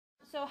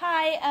So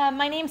hi,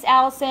 my name's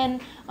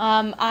Allison.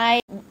 I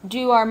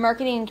do our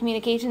marketing and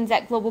communications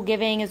at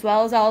GlobalGiving as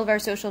well as all of our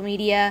social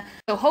media.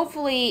 So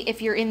hopefully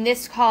if you're in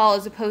this call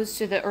as opposed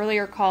to the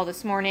earlier call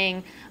this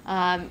morning,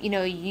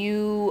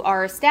 you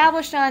are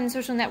established on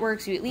social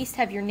networks, you at least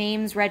have your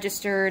names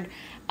registered,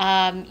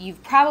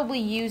 you've probably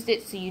used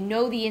it so you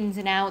know the ins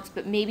and outs,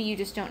 but maybe you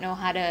just don't know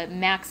how to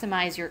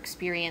maximize your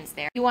experience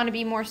there. You want to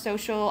be more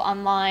social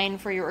online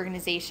for your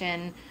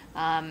organization.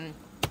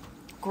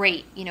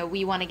 Great,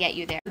 we want to get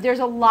you there. There's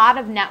a lot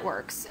of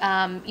networks,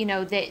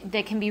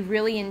 that can be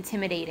really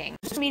intimidating.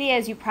 Social media,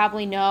 as you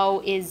probably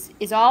know, is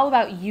all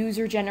about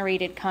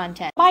user-generated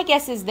content. My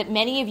guess is that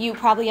many of you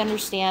probably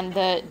understand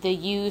the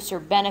use or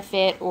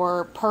benefit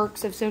or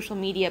perks of social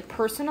media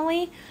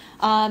personally.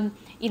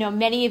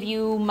 Many of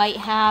you might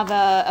have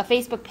a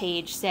Facebook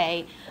page,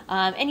 say,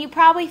 and you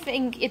probably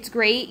think it's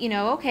great,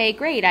 okay,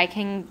 great, I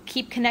can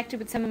keep connected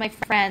with some of my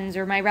friends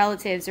or my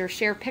relatives or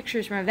share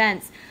pictures from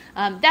events.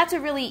 That's a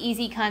really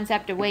easy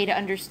concept, a way to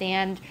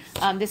understand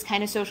this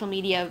kind of social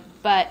media,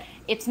 but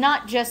it's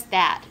not just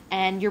that.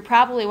 And you're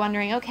probably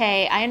wondering,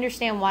 okay, I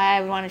understand why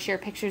I would want to share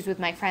pictures with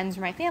my friends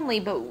or my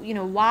family, but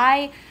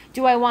why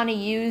do I want to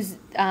use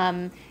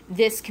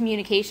this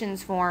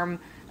communications form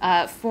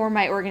for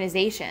my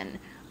organization?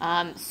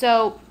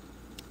 So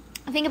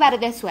think about it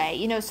this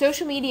way,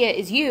 social media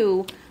is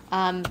you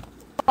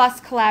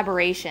plus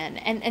collaboration,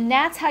 and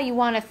that's how you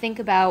want to think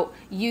about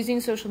using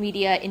social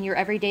media in your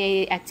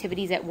everyday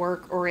activities at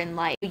work or in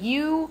life.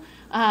 You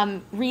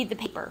read the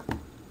paper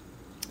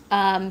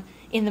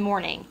in the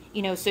morning,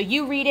 so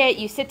you read it,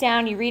 you sit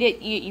down, you read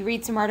it, you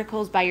read some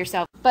articles by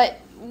yourself, but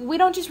we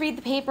don't just read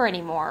the paper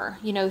anymore,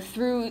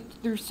 through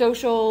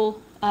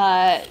social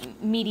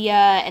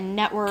media and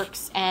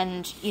networks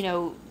and,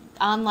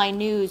 online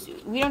news.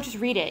 We don't just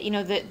read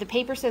it. The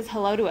paper says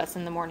hello to us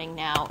in the morning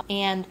now,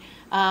 and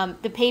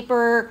the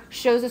paper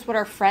shows us what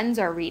our friends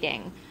are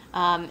reading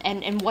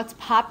and what's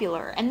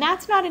popular. And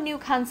that's not a new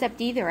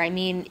concept either. I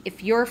mean,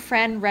 if your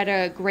friend read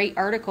a great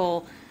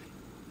article,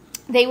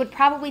 they would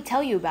probably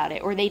tell you about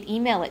it, or they'd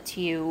email it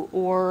to you,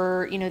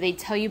 or they'd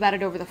tell you about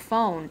it over the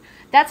phone.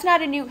 That's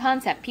not a new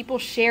concept. People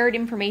shared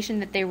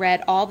information that they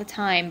read all the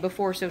time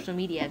before social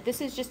media.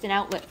 This is just an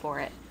outlet for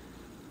it.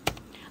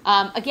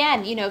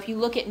 Again, if you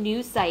look at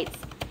news sites,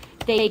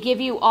 they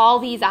give you all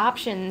these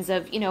options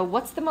of,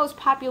 what's the most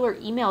popular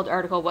emailed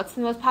article, what's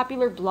the most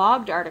popular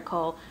blogged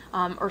article,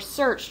 or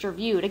searched or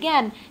viewed.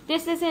 Again,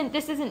 this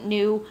isn't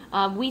new.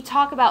 We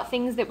talk about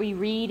things that we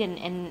read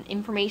and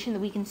information that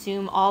we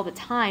consume all the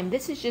time.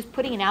 This is just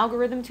putting an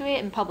algorithm to it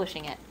and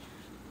publishing it.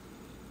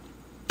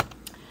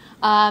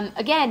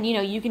 Again,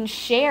 you can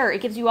share. It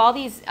gives you all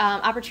these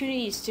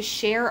opportunities to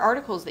share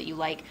articles that you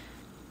like.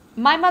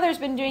 My mother's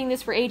been doing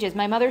this for ages.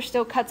 My mother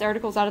still cuts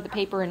articles out of the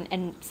paper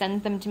and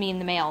sends them to me in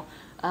the mail.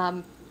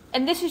 And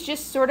this is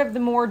just sort of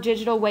the more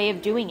digital way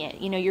of doing it.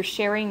 You're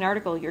sharing an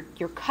article,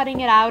 you're cutting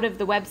it out of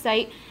the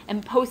website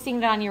and posting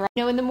it on your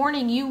own. In the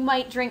morning you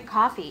might drink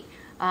coffee,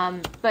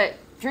 but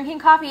drinking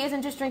coffee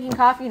isn't just drinking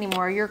coffee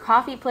anymore. Your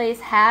coffee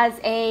place has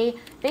a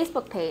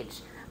Facebook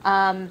page.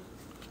 And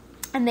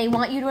they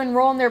want you to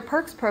enroll in their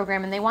perks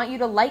program, and they want you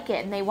to like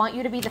it, and they want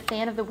you to be the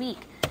fan of the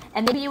week.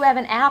 And maybe you have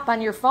an app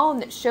on your phone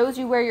that shows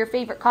you where your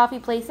favorite coffee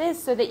place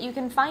is so that you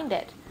can find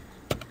it.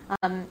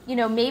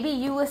 Maybe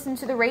you listen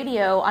to the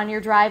radio on your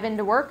drive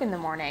into work in the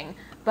morning,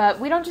 but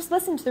we don't just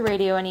listen to the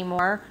radio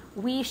anymore.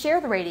 We share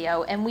the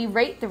radio, and we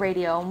rate the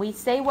radio, and we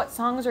say what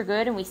songs are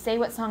good, and we say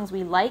what songs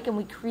we like, and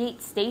we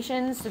create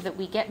stations so that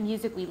we get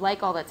music we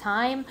like all the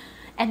time,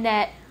 and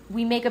that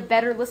we make a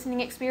better listening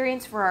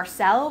experience for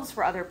ourselves,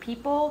 for other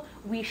people.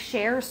 We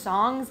share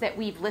songs that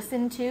we've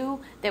listened to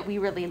that we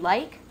really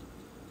like.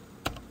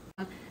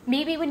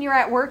 Maybe when you're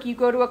at work, you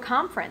go to a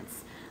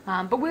conference,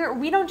 but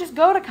we don't just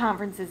go to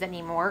conferences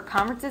anymore.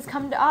 Conferences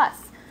come to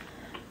us.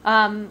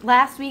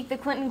 Last week, the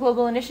Clinton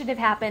Global Initiative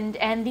happened,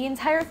 and the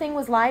entire thing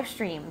was live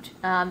streamed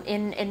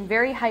in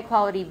very high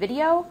quality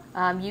video.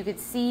 You could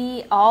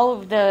see all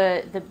of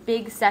the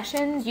big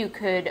sessions. You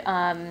could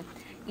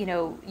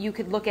you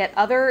could look at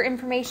other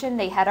information.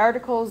 They had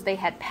articles. They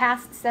had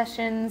past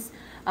sessions.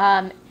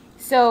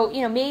 So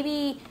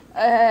maybe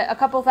a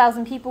couple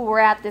thousand people were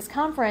at this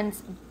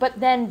conference,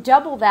 but then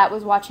double that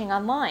was watching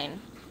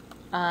online.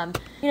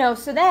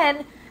 So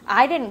then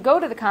I didn't go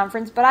to the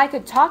conference, but I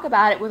could talk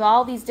about it with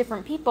all these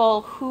different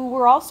people who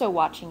were also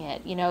watching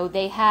it.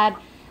 They had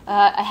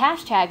a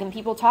hashtag and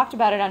people talked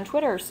about it on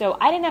Twitter, so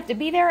I didn't have to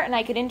be there, and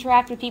I could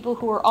interact with people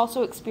who were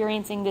also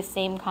experiencing this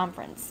same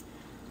conference.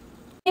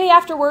 Maybe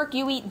after work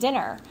you eat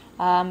dinner,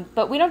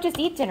 but we don't just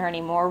eat dinner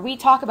anymore. We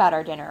talk about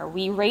our dinner.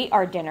 We rate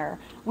our dinner.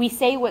 We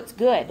say what's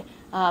good.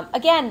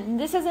 Again,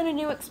 this isn't a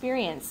new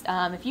experience.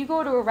 If you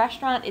go to a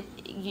restaurant,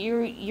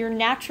 you're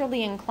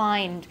naturally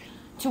inclined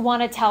to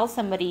want to tell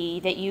somebody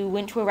that you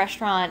went to a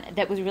restaurant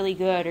that was really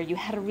good, or you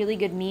had a really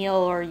good meal,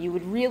 or you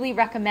would really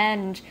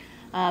recommend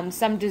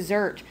some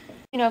dessert.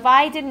 You know, if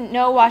I didn't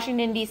know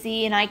Washington,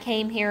 D.C. and I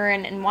came here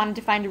and wanted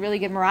to find a really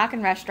good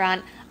Moroccan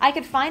restaurant, I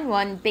could find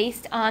one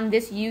based on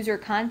this user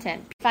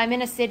content. If I'm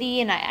in a city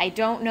and I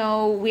don't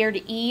know where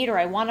to eat, or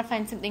I want to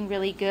find something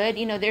really good,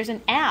 you know, there's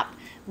an app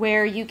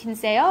where you can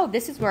say, oh,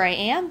 this is where I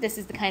am, this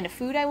is the kind of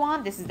food I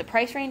want, this is the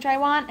price range I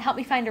want, help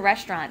me find a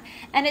restaurant.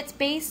 And it's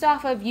based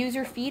off of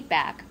user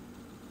feedback.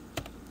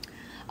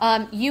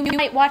 You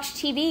might watch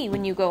TV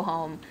when you go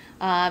home.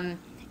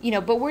 You know,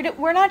 but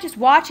we're not just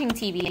watching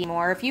TV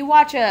anymore. If you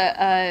watch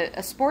a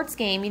sports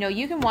game, you know,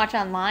 you can watch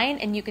online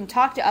and you can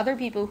talk to other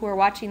people who are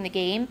watching the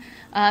game,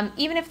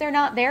 even if they're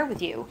not there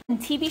with you. And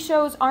TV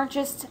shows aren't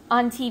just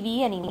on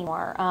TV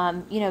anymore.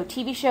 You know,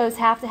 TV shows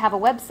have to have a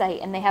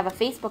website, and they have a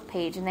Facebook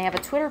page, and they have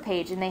a Twitter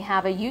page, and they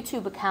have a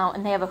YouTube account,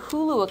 and they have a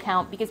Hulu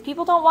account, because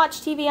people don't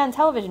watch TV on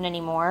television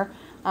anymore.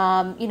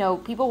 You know,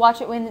 people watch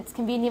it when it's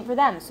convenient for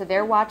them. So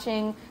they're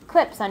watching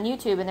clips on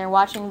YouTube, and they're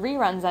watching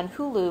reruns on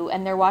Hulu,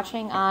 and they're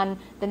watching on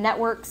the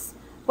network's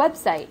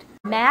website.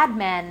 Mad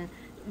Men,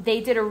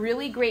 they did a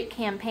really great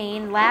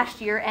campaign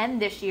last year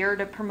and this year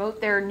to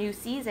promote their new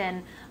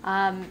season.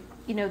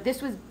 You know,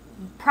 this was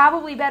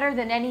probably better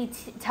than any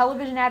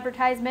television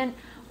advertisement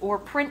or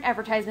print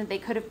advertisement they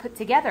could have put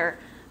together,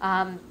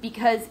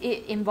 because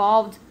it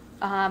involved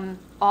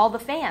all the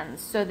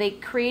fans. So they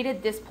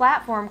created this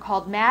platform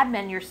called Mad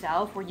Men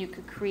Yourself, where you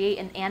could create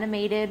an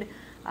animated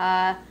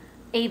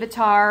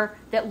avatar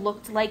that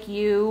looked like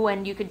you,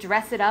 and you could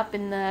dress it up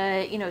in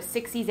the, you know,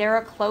 60s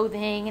era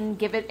clothing and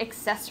give it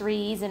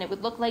accessories, and it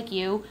would look like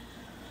you.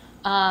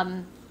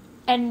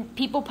 And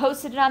people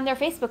posted it on their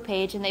Facebook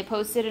page, and they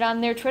posted it on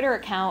their Twitter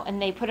account,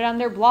 and they put it on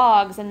their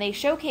blogs, and they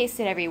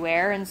showcased it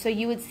everywhere. And so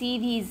you would see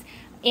these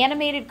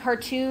animated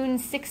cartoon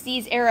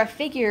 60s era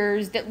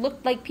figures that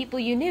looked like people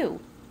you knew.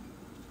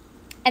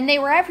 And they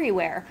were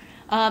everywhere.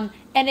 And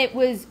it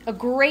was a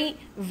great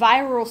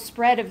viral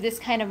spread of this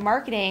kind of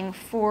marketing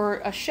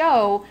for a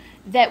show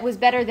that was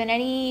better than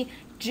any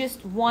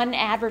just one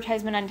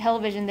advertisement on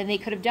television that they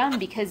could have done,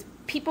 because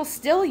people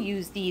still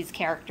use these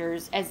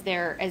characters as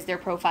their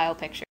profile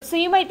picture. So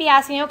you might be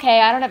asking,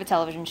 okay, I don't have a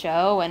television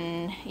show,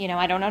 and you know,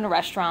 I don't own a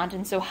restaurant,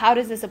 and so how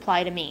does this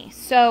apply to me?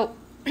 So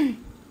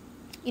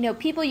you know,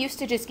 people used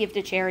to just give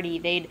to charity.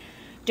 They'd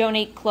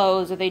donate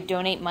clothes, or they'd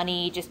donate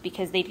money just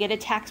because they'd get a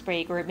tax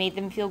break, or it made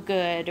them feel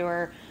good,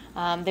 or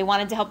they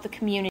wanted to help the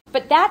community.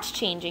 But that's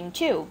changing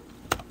too.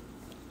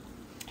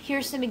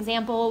 Here's some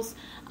examples.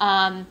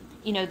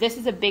 You know, this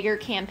is a bigger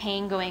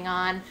campaign going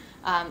on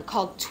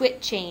called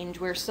Twit Change,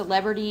 where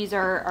celebrities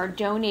are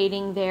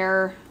donating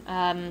their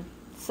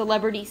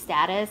celebrity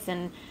status,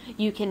 and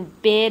you can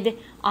bid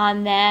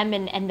on them,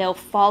 and they'll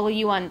follow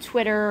you on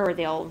Twitter, or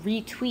they'll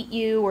retweet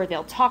you, or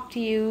they'll talk to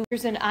you.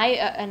 There's an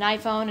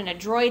iPhone and a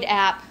Droid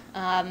app.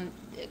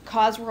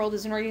 CauseWorld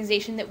is an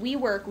organization that we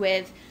work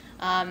with.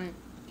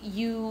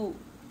 You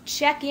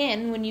check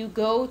in when you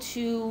go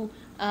to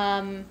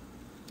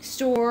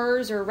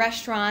stores or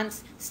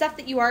restaurants, stuff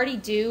that you already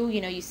do.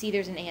 You know, you see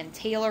there's an Ann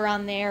Taylor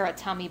on there, a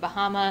Tommy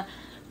Bahama,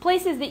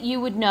 places that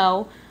you would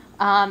know.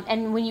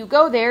 And when you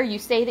go there, you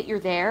say that you're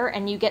there,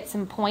 and you get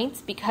some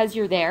points because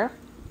you're there,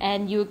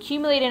 and you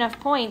accumulate enough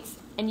points,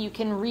 and you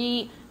can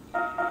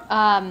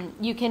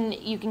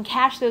you can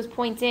cash those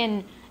points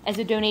in as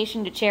a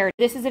donation to charity.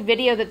 This is a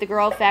video that the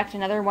Girl Effect,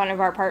 another one of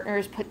our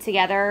partners, put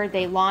together.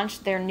 They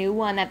launched their new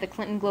one at the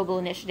Clinton Global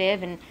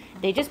Initiative, and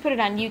they just put it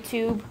on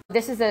YouTube.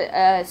 This is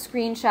a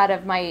screenshot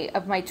of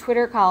my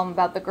Twitter column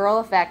about the Girl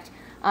Effect.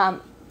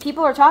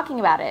 People are talking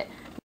about it.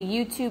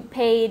 YouTube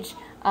page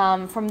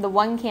from the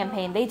One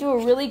campaign. They do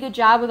a really good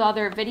job with all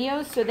their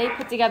videos, so they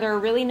put together a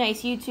really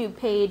nice YouTube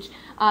page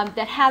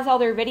that has all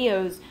their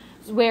videos,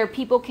 where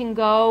people can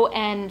go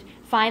and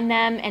find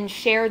them and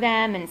share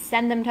them and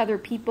send them to other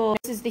people.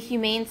 This is the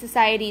Humane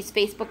Society's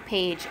Facebook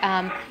page.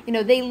 You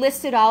know, they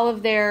listed all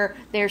of their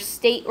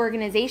state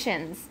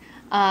organizations,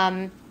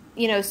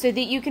 you know, so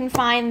that you can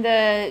find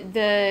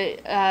the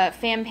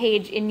fan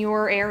page in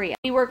your area.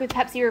 We work with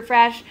Pepsi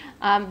Refresh.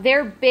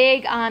 They're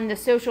big on the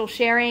social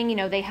sharing. You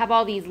know, they have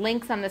all these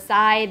links on the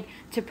side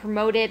to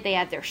promote it. They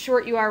have their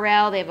short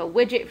URL. They have a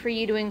widget for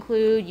you to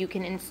include. You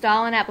can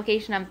install an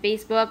application on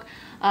Facebook,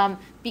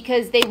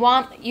 because they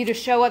want you to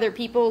show other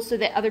people so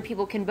that other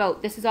people can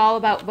vote. This is all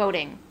about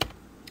voting.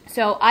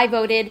 So I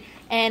voted,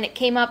 and it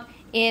came up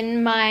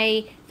in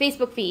my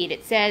Facebook feed.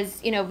 It says,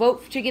 you know,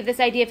 vote to give this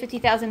idea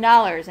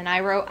 $50,000, and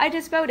I wrote, I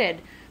just voted.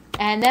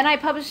 And then I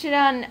published it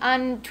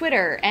on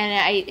Twitter,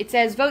 and it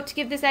says, vote to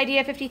give this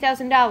idea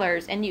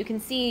 $50,000, and you can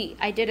see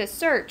I did a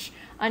search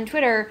on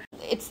Twitter.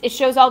 It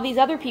shows all these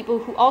other people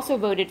who also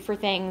voted for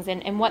things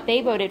and what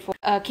they voted for.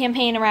 A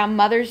campaign around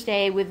Mother's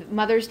Day with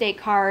Mother's Day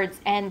cards,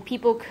 and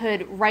people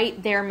could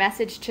write their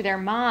message to their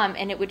mom,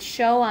 and it would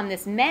show on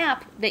this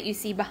map that you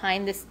see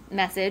behind this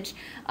message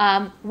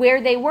where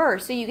they were.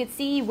 So you could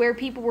see where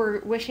people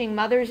were wishing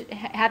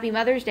Happy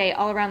Mother's Day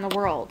all around the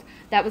world.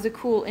 That was a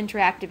cool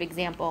interactive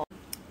example.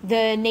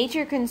 The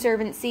Nature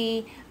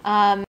Conservancy,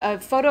 a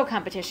photo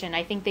competition.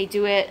 I think they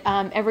do it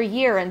every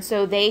year, and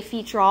so they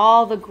feature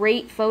all the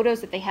great photos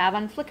that they have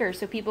on Flickr,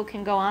 so people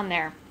can go on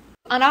there.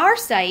 On our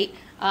site,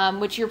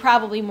 which you're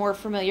probably more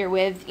familiar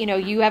with,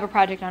 you have a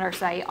project on our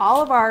site.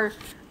 All of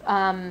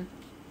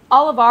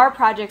our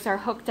projects are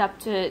hooked up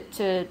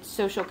to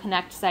Social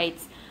Connect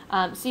sites.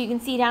 So you can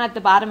see down at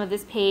the bottom of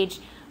this page,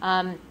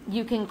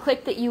 you can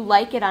click that you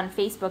like it on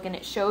Facebook, and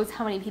it shows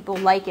how many people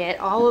like it.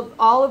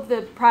 All of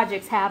the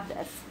projects have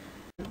this.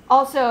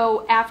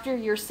 Also, after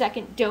your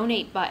second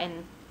donate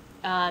button,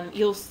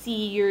 you'll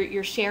see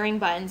your sharing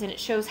buttons, and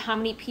it shows how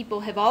many people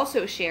have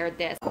also shared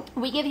this.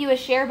 We give you a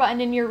share button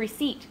in your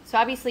receipt. So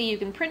obviously you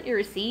can print your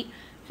receipt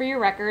for your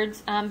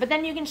records, but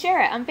then you can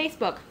share it on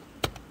Facebook.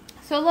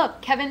 So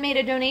look, Kevin made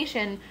a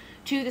donation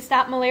to the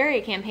Stop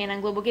Malaria campaign on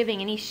Global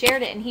Giving, and he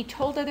shared it, and he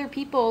told other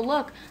people,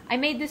 look, I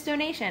made this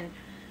donation.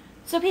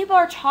 So people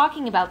are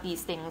talking about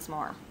these things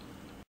more.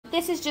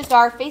 This is just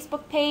our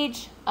Facebook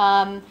page.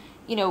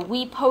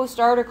 We post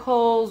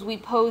articles, we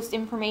post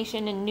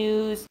information and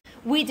news.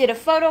 We did a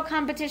photo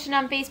competition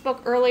on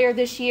Facebook earlier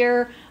this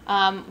year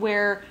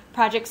where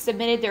projects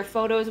submitted their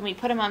photos, and we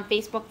put them on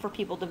Facebook for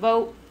people to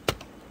vote.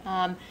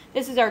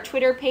 This is our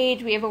Twitter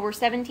page. We have over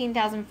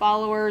 17,000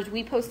 followers.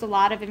 We post a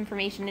lot of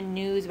information and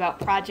news about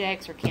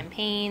projects or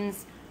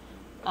campaigns,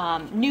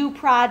 new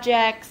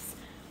projects,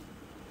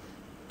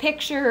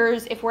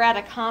 pictures, if we're at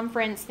a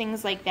conference,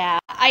 things like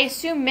that. I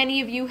assume many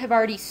of you have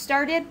already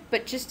started,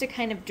 but just to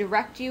kind of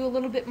direct you a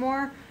little bit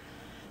more,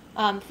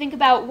 think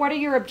about what are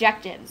your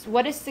objectives?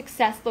 What does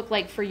success look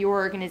like for your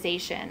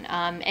organization?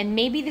 And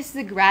maybe this is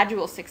a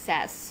gradual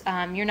success.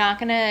 You're not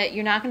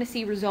gonna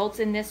see results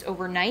in this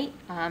overnight.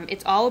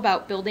 It's all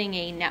about building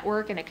a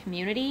network and a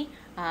community.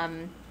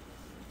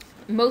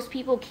 Most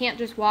people can't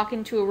just walk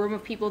into a room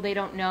of people they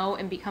don't know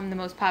and become the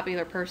most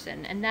popular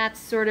person, and that's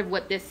sort of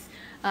what this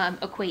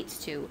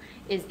equates to,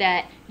 is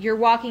that you're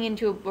walking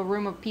into a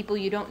room of people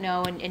you don't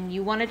know, and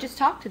you want to just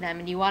talk to them,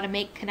 and you want to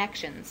make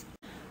connections.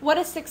 What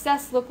does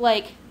success look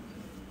like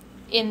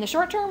in the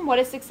short term? What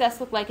does success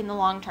look like in the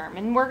long term?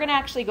 And we're going to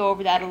actually go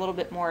over that a little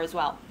bit more as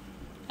well.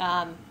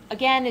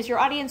 Again, is your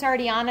audience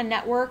already on a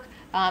network?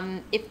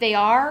 If they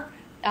are,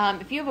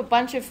 if you have a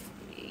bunch of,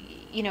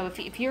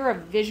 if you're a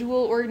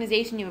visual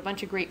organization, you have a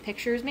bunch of great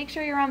pictures, make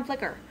sure you're on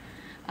Flickr.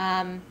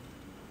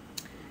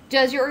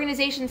 Does your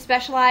organization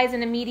specialize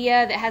in a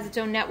media that has its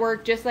own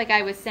network? Just like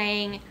I was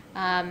saying,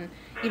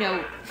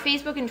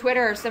 Facebook and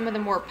Twitter are some of the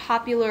more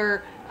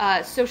popular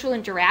social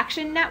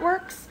interaction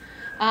networks,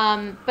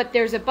 but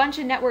there's a bunch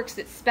of networks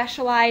that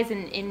specialize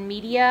in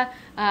media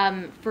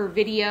for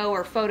video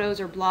or photos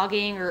or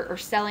blogging or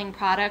selling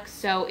products.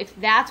 So if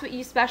that's what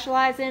you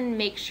specialize in,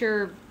 make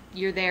sure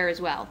you're there as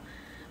well.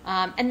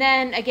 And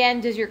then again,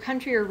 does your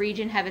country or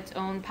region have its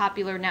own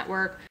popular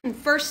network?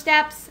 First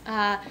steps,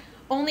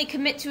 only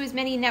commit to as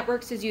many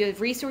networks as you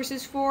have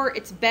resources for.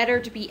 It's better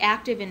to be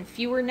active in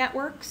fewer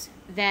networks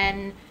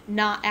than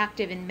not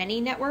active in many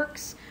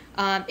networks.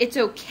 It's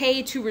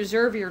okay to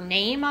reserve your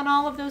name on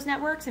all of those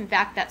networks. In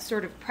fact, that's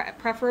sort of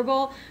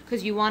preferable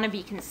because you want to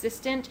be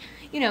consistent,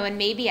 and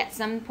maybe at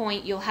some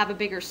point you'll have a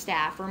bigger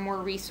staff or more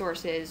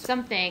resources,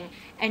 something,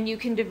 and you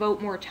can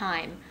devote more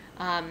time.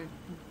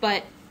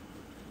 But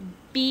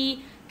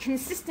be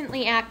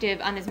consistently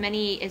active on as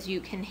many as you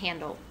can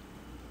handle.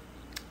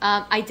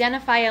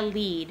 Identify a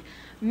lead.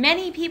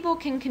 Many people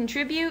can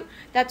contribute.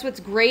 That's what's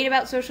great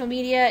about social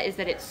media, is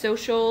that it's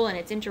social and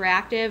it's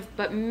interactive,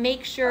 but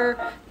make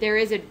sure there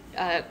is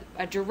a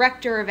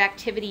director of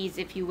activities,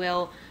 if you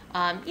will.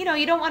 You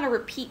don't want to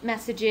repeat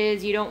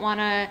messages. You don't want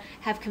to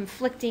have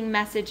conflicting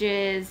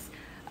messages.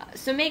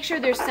 So make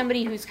sure there's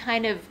somebody who's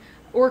kind of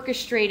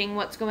orchestrating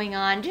what's going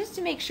on, just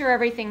to make sure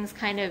everything's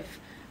kind of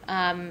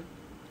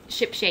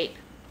shipshape.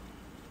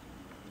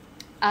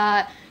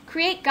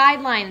 Create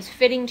guidelines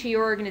fitting to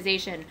your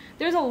organization.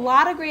 There's a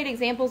lot of great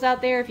examples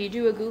out there. If you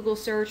do a Google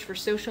search for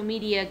social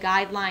media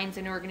guidelines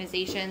in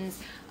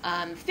organizations,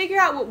 figure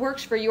out what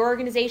works for your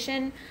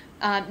organization.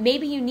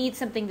 Maybe you need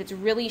something that's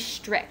really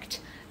strict.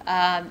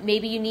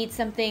 Maybe you need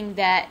something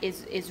that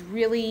is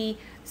really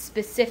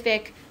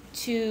specific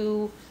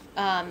to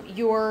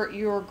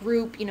your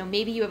group.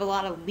 Maybe you have a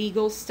lot of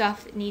legal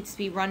stuff that needs to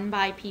be run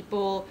by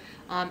people.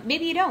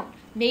 Maybe you don't.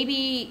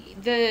 Maybe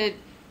the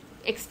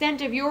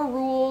extent of your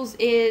rules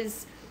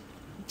is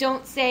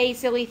don't say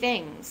silly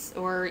things,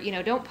 or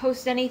don't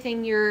post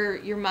anything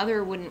your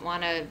mother wouldn't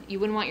want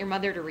your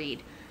mother to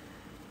read.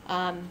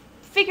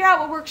 Figure out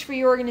what works for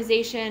your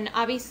organization.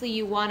 Obviously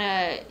you want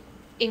to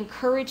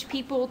encourage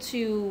people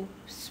to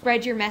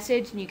spread your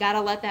message, and you got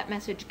to let that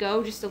message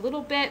go just a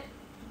little bit,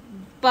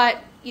 but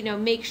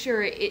make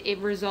sure it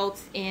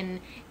results in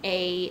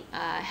a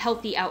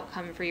healthy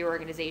outcome for your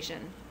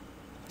organization.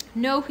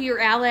 Know who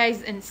your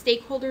allies and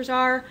stakeholders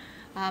are.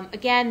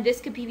 Again, this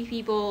could be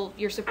people,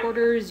 your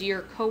supporters,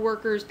 your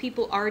coworkers,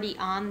 people already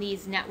on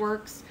these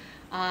networks.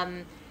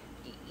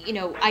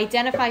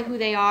 Identify who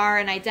they are,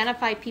 and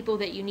identify people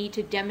that you need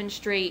to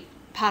demonstrate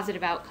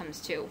positive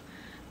outcomes to.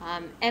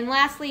 And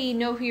lastly,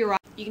 know who you're.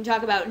 You can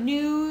talk about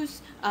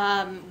news,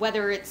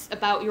 whether it's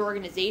about your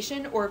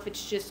organization or if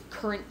it's just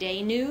current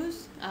day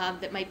news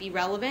that might be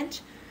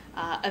relevant.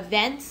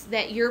 Events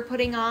that you're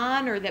putting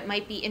on or that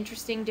might be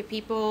interesting to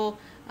people.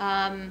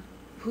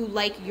 who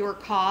like your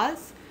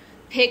cause.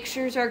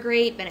 Pictures are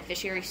great,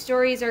 beneficiary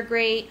stories are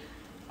great,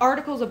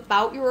 articles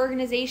about your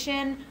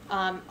organization,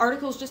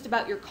 articles just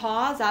about your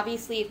cause.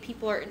 Obviously, if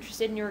people are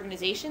interested in your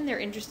organization, they're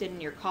interested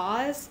in your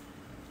cause.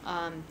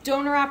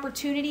 Donor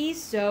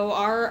opportunities, so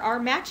our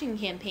matching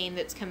campaign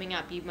that's coming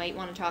up, you might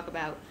want to talk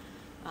about.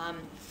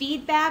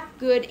 Feedback,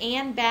 good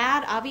and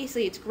bad.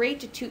 Obviously, it's great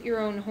to toot your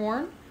own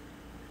horn,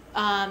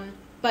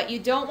 but you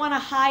don't want to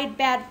hide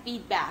bad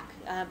feedback.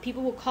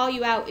 People will call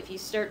you out if you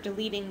start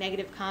deleting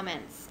negative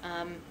comments.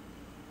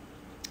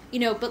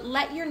 But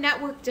let your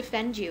network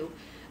defend you.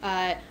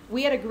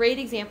 We had a great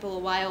example a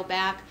while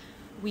back.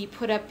 We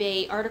put up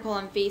an article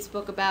on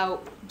Facebook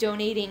about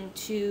donating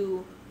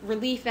to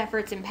relief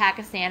efforts in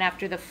Pakistan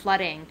after the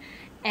flooding.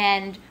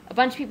 And a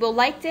bunch of people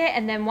liked it,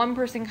 and then one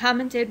person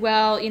commented,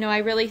 well, I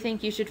really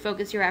think you should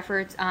focus your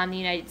efforts on the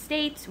United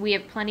States. We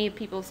have plenty of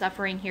people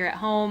suffering here at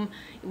home.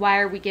 Why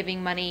are we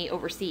giving money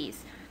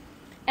overseas?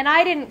 And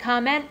I didn't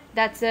comment.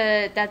 That's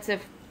a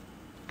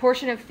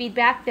portion of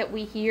feedback that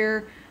we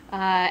hear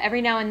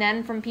every now and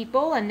then from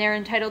people, and they're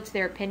entitled to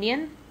their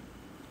opinion.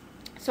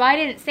 So I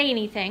didn't say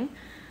anything,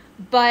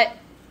 but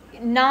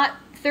not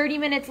 30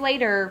 minutes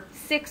later,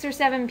 6 or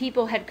 7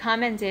 people had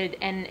commented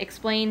and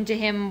explained to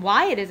him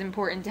why it is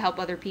important to help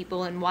other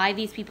people and why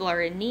these people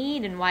are in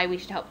need and why we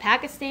should help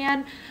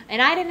Pakistan.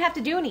 And I didn't have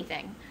to do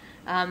anything.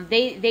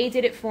 They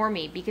did it for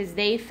me because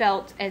they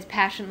felt as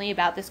passionately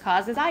about this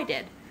cause as I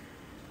did.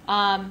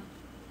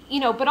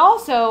 But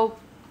also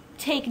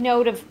take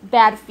note of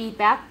bad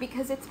feedback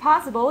because it's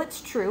possible,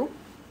 it's true.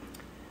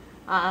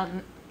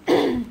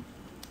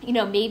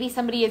 Maybe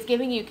somebody is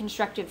giving you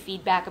constructive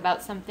feedback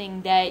about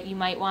something that you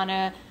might want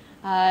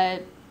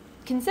to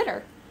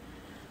consider.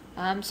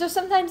 So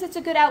sometimes it's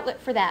a good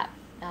outlet for that.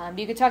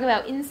 You could talk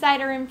about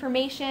insider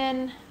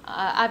information.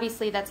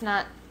 Obviously, that's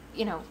not,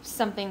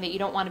 something that you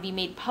don't want to be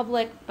made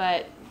public,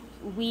 but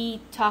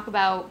we talk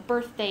about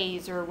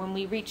birthdays or when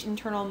we reach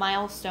internal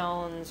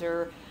milestones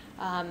or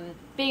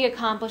big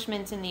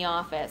accomplishments in the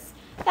office.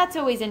 That's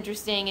always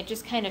interesting. It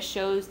just kind of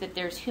shows that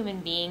there's human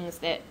beings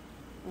that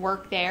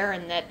work there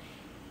and that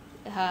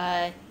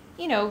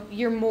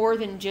you're more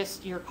than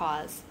just your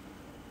cause.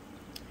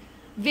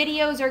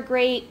 Videos are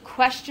great.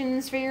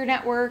 Questions for your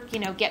network,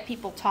 get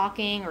people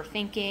talking or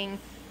thinking.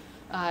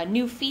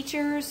 New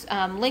features,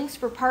 links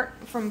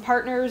from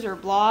partners or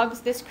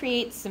blogs. This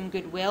creates some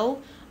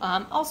goodwill.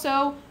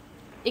 Also,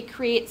 it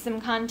creates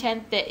some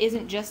content that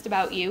isn't just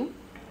about you.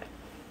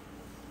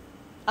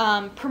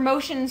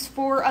 Promotions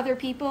for other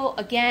people.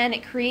 Again,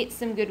 it creates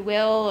some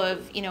goodwill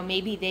of,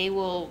 maybe they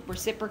will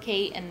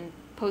reciprocate and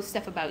post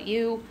stuff about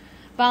you.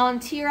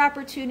 Volunteer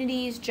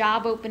opportunities,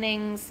 job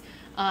openings.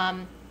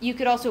 You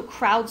could also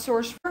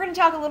crowdsource. We're going to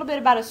talk a little bit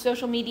about a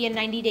social media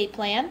 90-day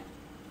plan.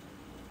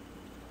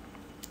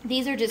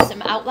 These are just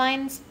some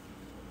outlines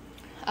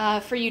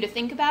for you to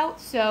think about.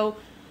 So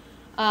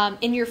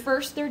in your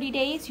first 30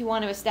 days, you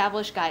want to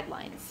establish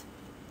guidelines.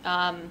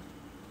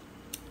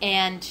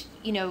 And,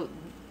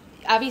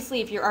 obviously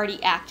if you're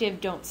already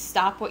active, don't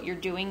stop what you're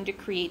doing to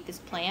create this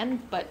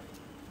plan. But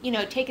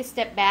take a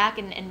step back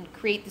and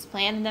create this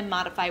plan and then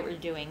modify what you're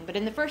doing. But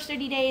in the first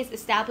 30 days,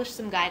 establish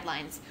some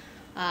guidelines.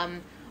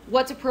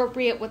 What's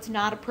appropriate, what's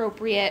not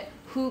appropriate,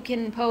 who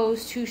can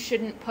post, who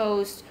shouldn't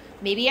post.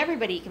 Maybe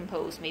everybody can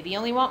post. Maybe you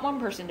only want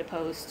one person to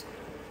post.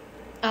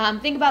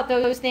 Think about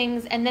those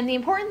things. And then the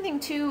important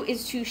thing, too,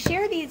 is to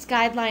share these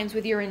guidelines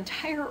with your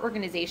entire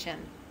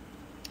organization.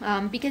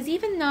 Because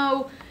even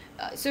though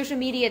social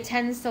media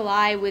tends to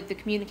lie with the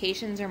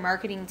communications or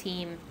marketing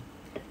team,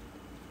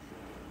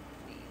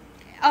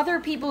 other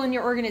people in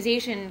your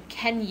organization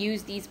can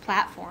use these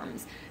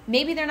platforms.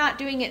 Maybe they're not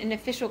doing it in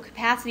official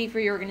capacity for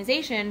your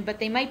organization, but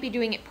they might be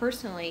doing it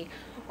personally.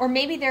 Or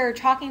maybe they're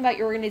talking about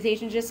your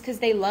organization just because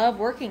they love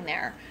working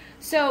there.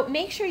 So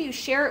make sure you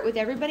share it with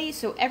everybody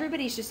so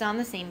everybody's just on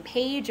the same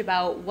page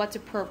about what's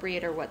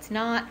appropriate or what's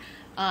not.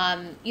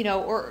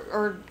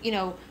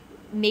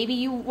 Maybe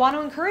you want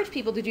to encourage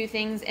people to do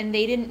things and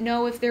they didn't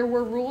know if there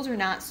were rules or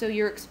not, so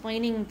you're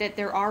explaining that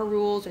there are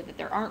rules or that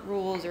there aren't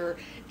rules or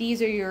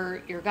these are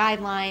your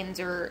guidelines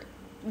or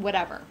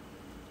whatever.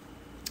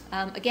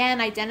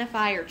 Again,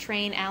 identify or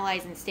train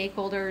allies and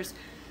stakeholders.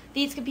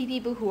 These could be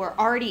people who are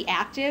already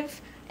active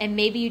and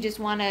maybe you just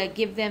want to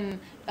give them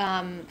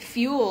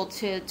fuel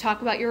to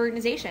talk about your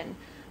organization.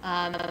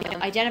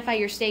 Identify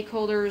your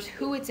stakeholders,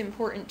 who it's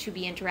important to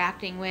be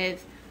interacting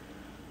with.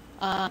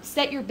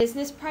 Set your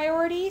business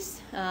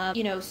priorities.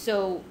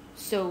 So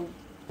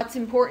what's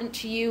important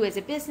to you as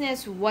a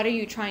business? What are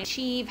you trying to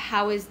achieve?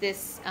 How is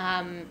this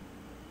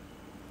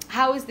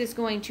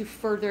going to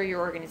further your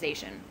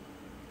organization?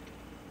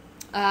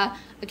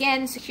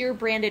 Again, secure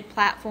branded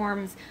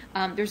platforms.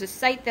 There's a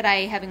site that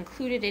I have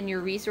included in your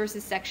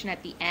resources section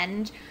at the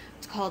end.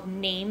 It's called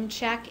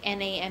Namecheck,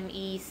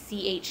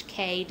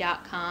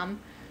 NAMECHK.com.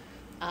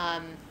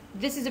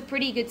 This is a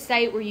pretty good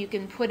site where you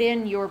can put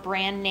in your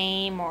brand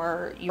name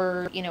or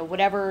your,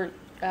 whatever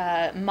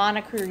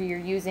moniker you're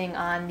using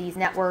on these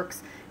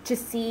networks to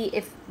see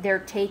if they're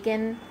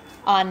taken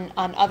on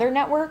other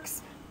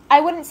networks. I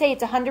wouldn't say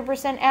it's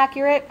 100%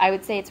 accurate. I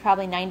would say it's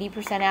probably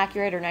 90%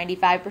 accurate or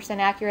 95%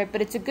 accurate,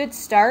 but it's a good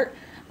start.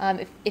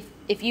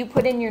 If you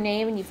put in your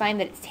name and you find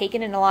that it's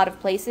taken in a lot of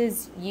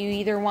places, you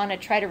either want to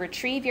try to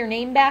retrieve your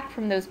name back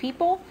from those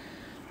people,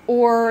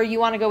 or you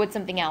want to go with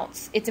something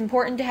else. It's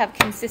important to have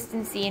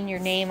consistency in your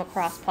name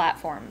across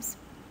platforms.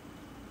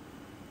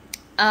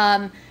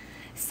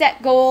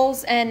 Set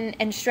goals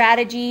and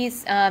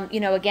strategies.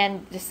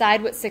 Again,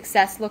 decide what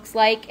success looks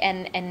like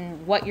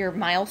and what your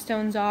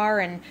milestones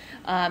are, and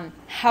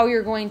how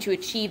you're going to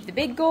achieve the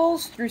big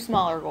goals through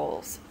smaller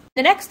goals.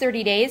 The next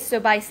 30 days,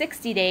 so by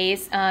 60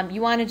 days,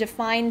 you want to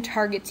define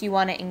targets you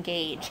want to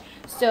engage.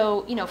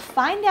 So,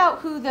 find out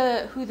who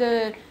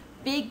the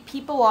big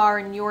people are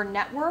in your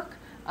network,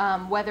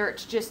 whether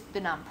it's just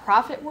the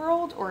nonprofit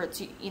world, or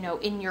it's,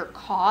 in your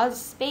cause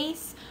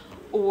space,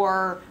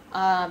 or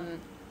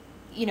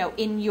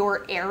in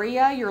your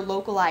area, your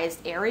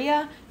localized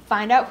area.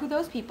 Find out who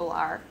those people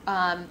are.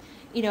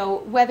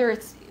 Whether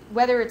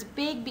it's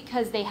big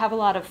because they have a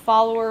lot of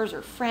followers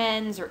or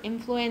friends or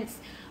influence,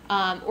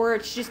 or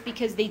it's just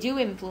because they do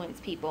influence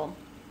people.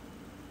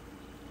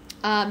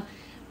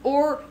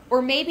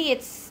 Or maybe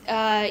it's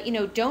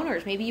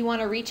donors. Maybe you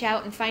want to reach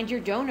out and find your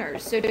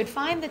donors. So to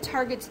find the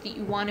targets that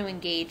you want to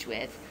engage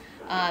with.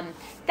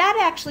 That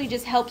actually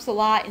just helps a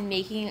lot in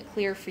making it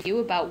clear for you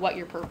about what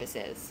your purpose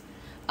is.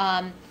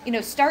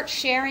 Start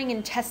sharing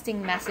and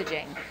testing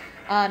messaging.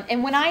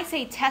 And when I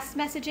say test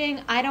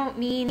messaging, I don't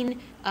mean,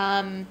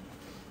 run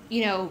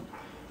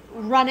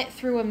it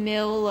through a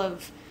mill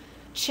of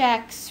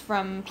checks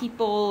from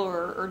people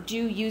or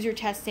do user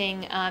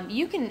testing.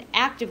 You can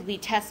actively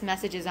test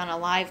messages on a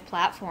live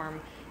platform.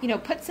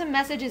 Put some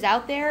messages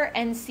out there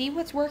and see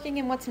what's working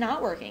and what's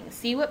not working.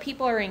 See what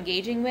people are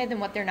engaging with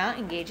and what they're not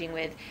engaging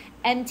with.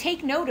 And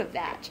take note of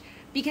that,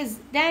 because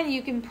then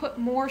you can put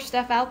more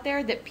stuff out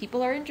there that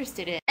people are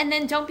interested in. And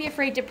then don't be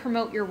afraid to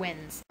promote your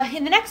wins.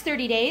 In the next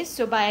 30 days,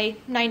 so by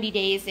 90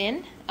 days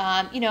in,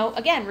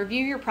 again,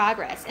 review your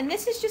progress. And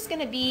this is just going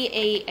to be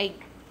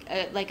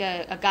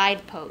a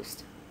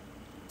guidepost.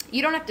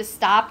 You don't have to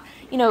stop.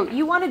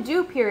 You want to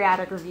do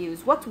periodic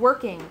reviews. What's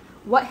working?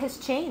 What has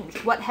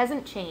changed? What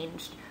hasn't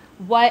changed?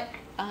 What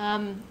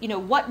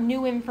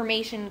new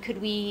information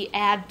could we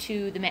add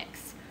to the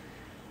mix?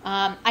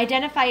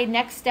 Identify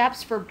next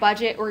steps for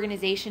budget,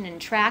 organization,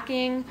 and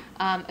tracking.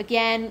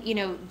 Again,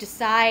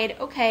 decide,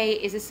 okay,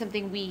 is this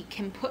something we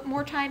can put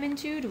more time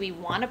into? Do we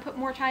want to put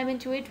more time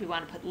into it? Do we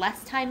want to put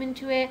less time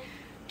into it?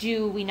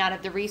 Do we not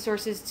have the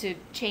resources to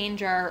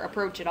change our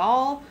approach at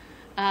all?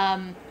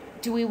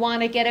 Do we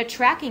want to get a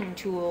tracking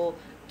tool?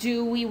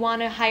 Do we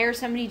want to hire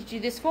somebody to do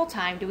this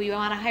full-time? Do we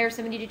want to hire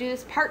somebody to do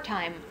this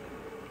part-time?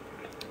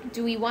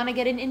 Do we want to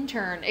get an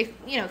intern?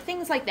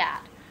 Things like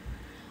that.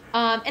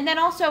 And then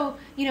also,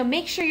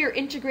 make sure you're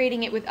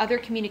integrating it with other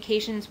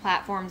communications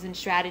platforms and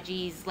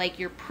strategies like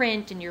your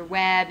print and your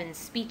web and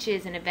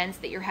speeches and events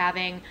that you're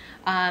having.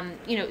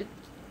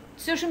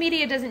 Social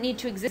media doesn't need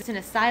to exist in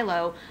a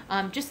silo.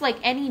 Just like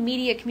any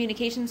media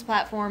communications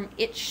platform,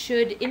 it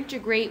should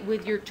integrate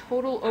with your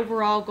total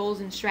overall goals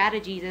and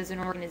strategies as an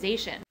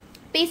organization.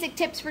 Basic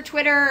tips for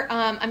Twitter.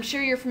 I'm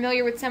sure you're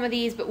familiar with some of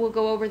these, but we'll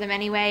go over them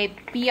anyway.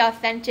 Be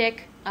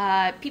authentic.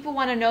 People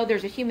want to know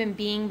there's a human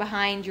being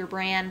behind your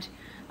brand.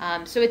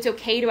 So it's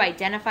okay to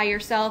identify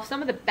yourself.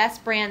 Some of the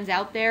best brands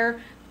out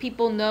there,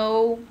 people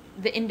know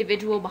the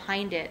individual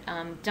behind it.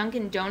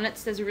 Dunkin'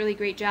 Donuts does a really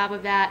great job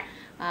of that.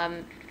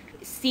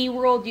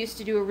 SeaWorld used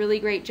to do a really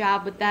great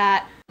job with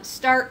that.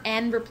 Start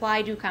and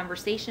reply to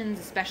conversations,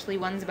 especially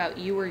ones about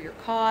you or your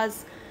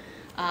cause.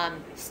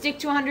 Stick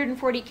to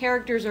 140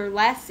 characters or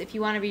less if you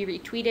want to be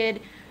retweeted.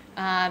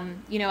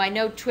 I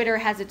know Twitter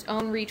has its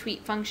own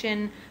retweet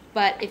function,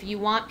 but if you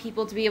want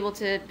people to be able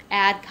to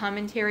add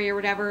commentary or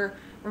whatever,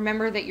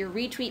 remember that your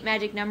retweet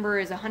magic number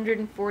is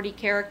 140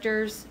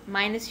 characters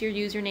minus your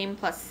username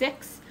plus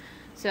 6.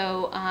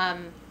 So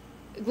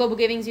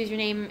GlobalGiving's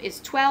username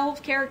is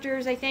 12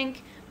 characters, I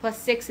think, plus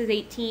 6 is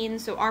 18,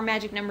 so our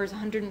magic number is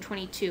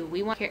 122.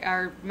 We want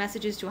our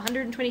messages to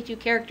 122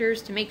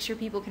 characters to make sure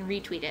people can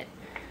retweet it.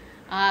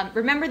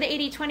 Remember the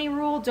 80-20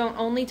 rule. Don't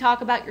only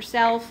talk about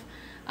yourself.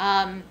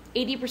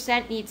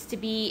 80% needs to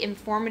be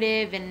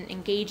informative and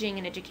engaging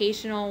and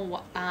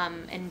educational,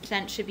 and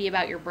 10% should be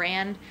about your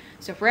brand.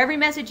 So for every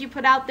message you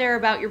put out there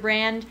about your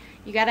brand,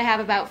 you got to have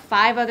about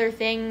 5 other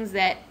things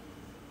that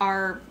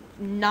are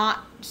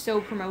not so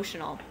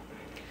promotional.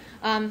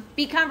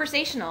 Be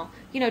conversational.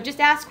 Just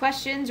ask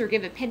questions or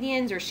give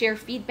opinions or share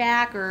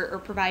feedback or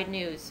provide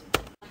news.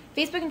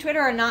 Facebook and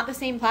Twitter are not the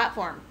same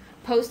platform.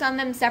 Post on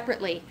them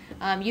separately.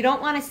 You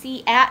don't want to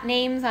see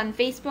 @names on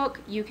Facebook.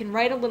 You can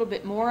write a little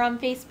bit more on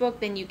Facebook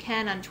than you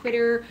can on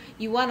Twitter.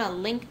 You want to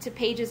link to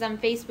pages on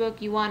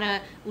Facebook. You want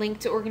to link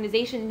to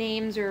organization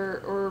names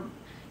or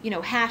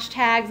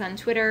hashtags on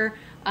Twitter.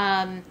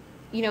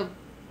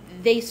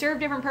 They serve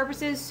different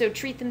purposes, so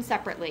treat them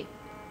separately.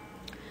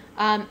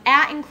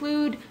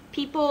 Include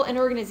people and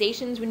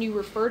organizations when you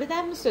refer to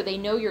them so they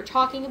know you're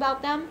talking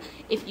about them.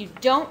 If you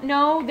don't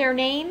know their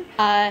name,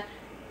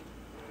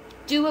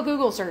 do a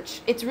Google search.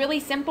 It's really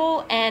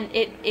simple, and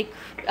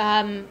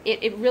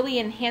it really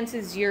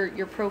enhances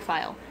your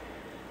profile.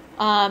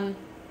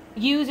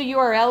 Use a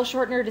URL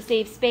shortener to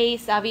save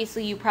space.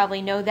 Obviously, you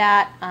probably know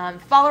that.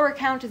 Follower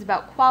count is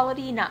about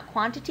quality, not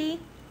quantity.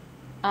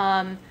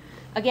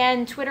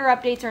 Again, Twitter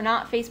updates are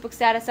not Facebook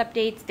status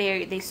updates.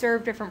 They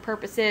serve different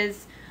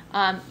purposes.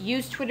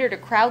 Use Twitter to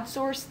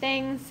crowdsource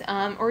things,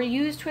 or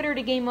use Twitter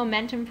to gain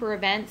momentum for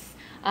events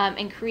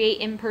and create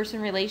in-person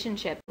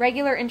relationships.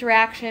 Regular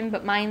interaction,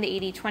 but mind the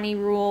 80-20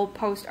 rule.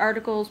 Post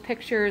articles,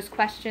 pictures,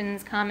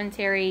 questions,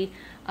 commentary.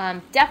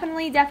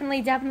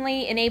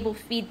 Definitely enable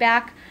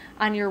feedback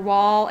on your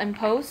wall and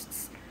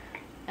posts.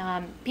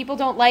 People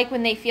don't like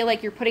when they feel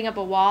like you're putting up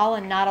a wall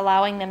and not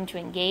allowing them to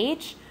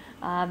engage.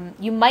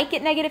 You might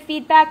get negative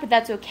feedback, but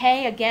that's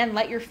okay. Again,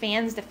 let your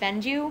fans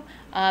defend you,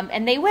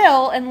 and they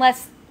will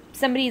unless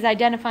somebody's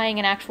identifying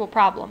an actual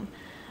problem.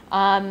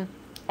 And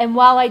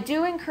while I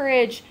do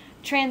encourage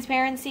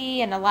transparency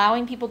and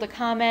allowing people to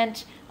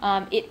comment,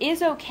 it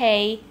is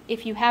okay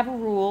if you have a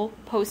rule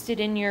posted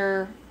in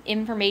your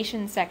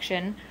information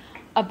section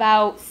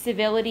about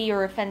civility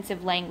or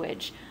offensive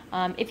language.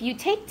 If you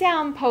take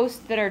down posts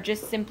that are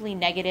just simply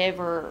negative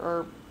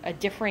or a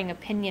differing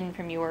opinion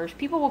from yours,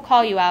 people will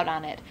call you out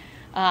on it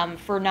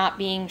for not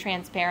being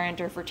transparent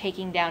or for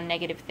taking down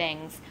negative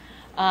things.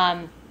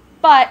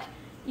 But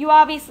you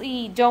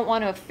obviously don't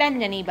want to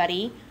offend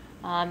anybody.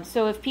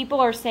 So if people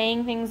are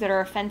saying things that are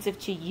offensive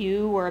to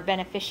you or a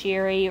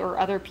beneficiary or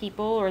other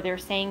people, or they're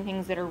saying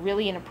things that are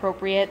really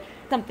inappropriate,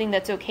 something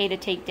that's okay to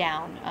take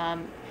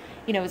down.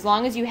 As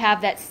long as you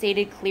have that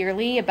stated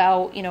clearly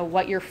about,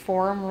 what your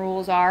forum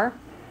rules are,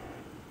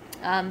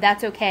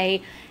 that's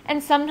okay.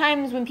 And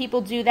sometimes when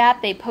people do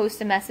that, they post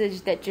a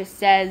message that just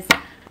says,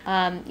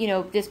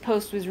 this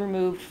post was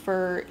removed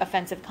for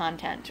offensive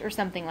content or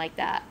something like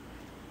that.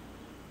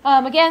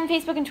 Again,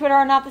 Facebook and Twitter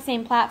are not the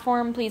same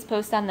platform. Please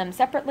post on them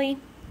separately.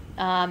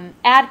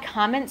 Add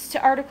comments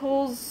to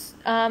articles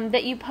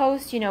that you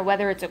post,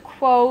 whether it's a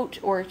quote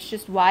or it's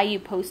just why you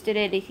posted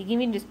it. If you can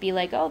even just be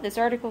like, oh, this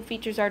article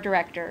features our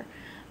director.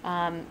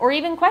 Or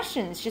even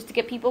questions just to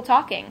get people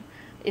talking.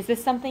 Is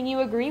this something you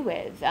agree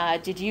with?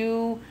 Did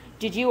you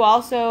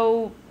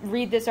also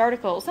read this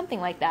article? Something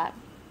like that.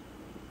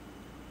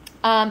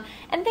 And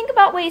think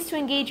about ways to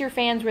engage your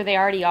fans where they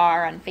already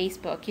are on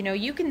Facebook.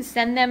 You can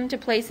send them to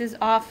places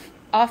off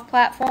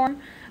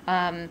platform,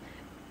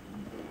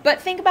 but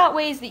think about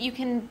ways that you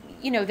can,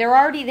 they're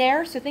already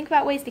there, so think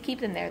about ways to keep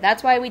them there.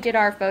 That's why we did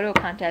our photo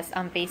contest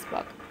on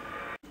Facebook.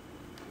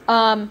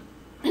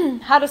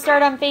 How to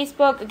start on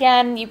Facebook?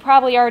 Again, you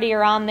probably already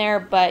are on there,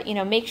 but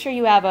make sure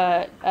you have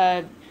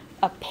a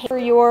page for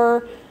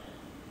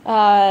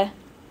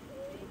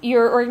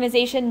your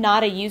organization,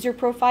 not a user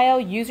profile.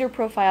 User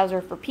profiles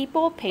are for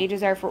people,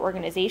 pages are for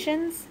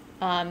organizations.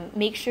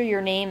 Make sure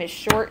your name is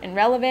short and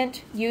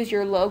relevant. Use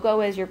your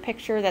logo as your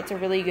picture. That's a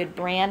really good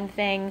brand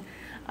thing.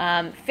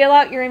 Fill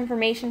out your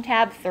information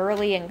tab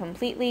thoroughly and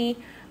completely.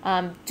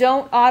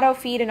 Don't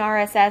auto-feed an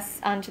RSS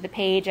onto the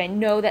page. I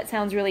know that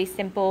sounds really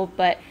simple,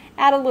 but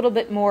add a little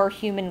bit more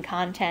human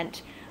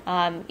content.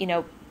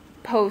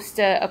 Post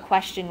a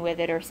question with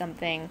it or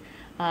something.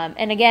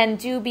 And again,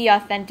 do be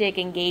authentic,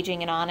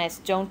 engaging, and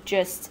honest. Don't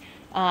just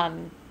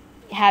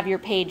have your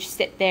page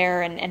sit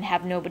there and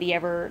have nobody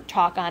ever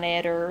talk on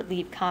it or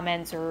leave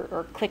comments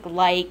or click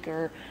like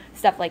or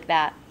stuff like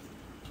that.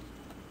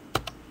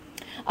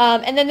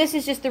 And then this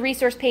is just the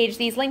resource page.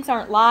 These links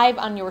aren't live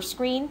on your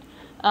screen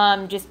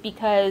just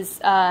because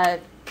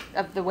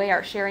of the way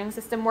our sharing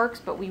system works,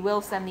 but we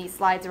will send these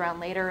slides around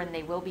later and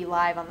they will be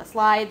live on the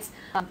slides.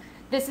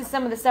 This is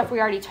some of the stuff we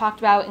already talked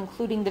about,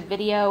 including the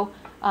video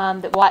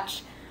that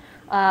watch.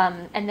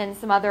 And then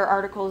some other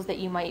articles that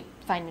you might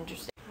find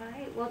interesting. All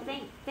right. Well,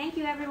 thank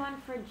you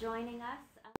everyone for joining us.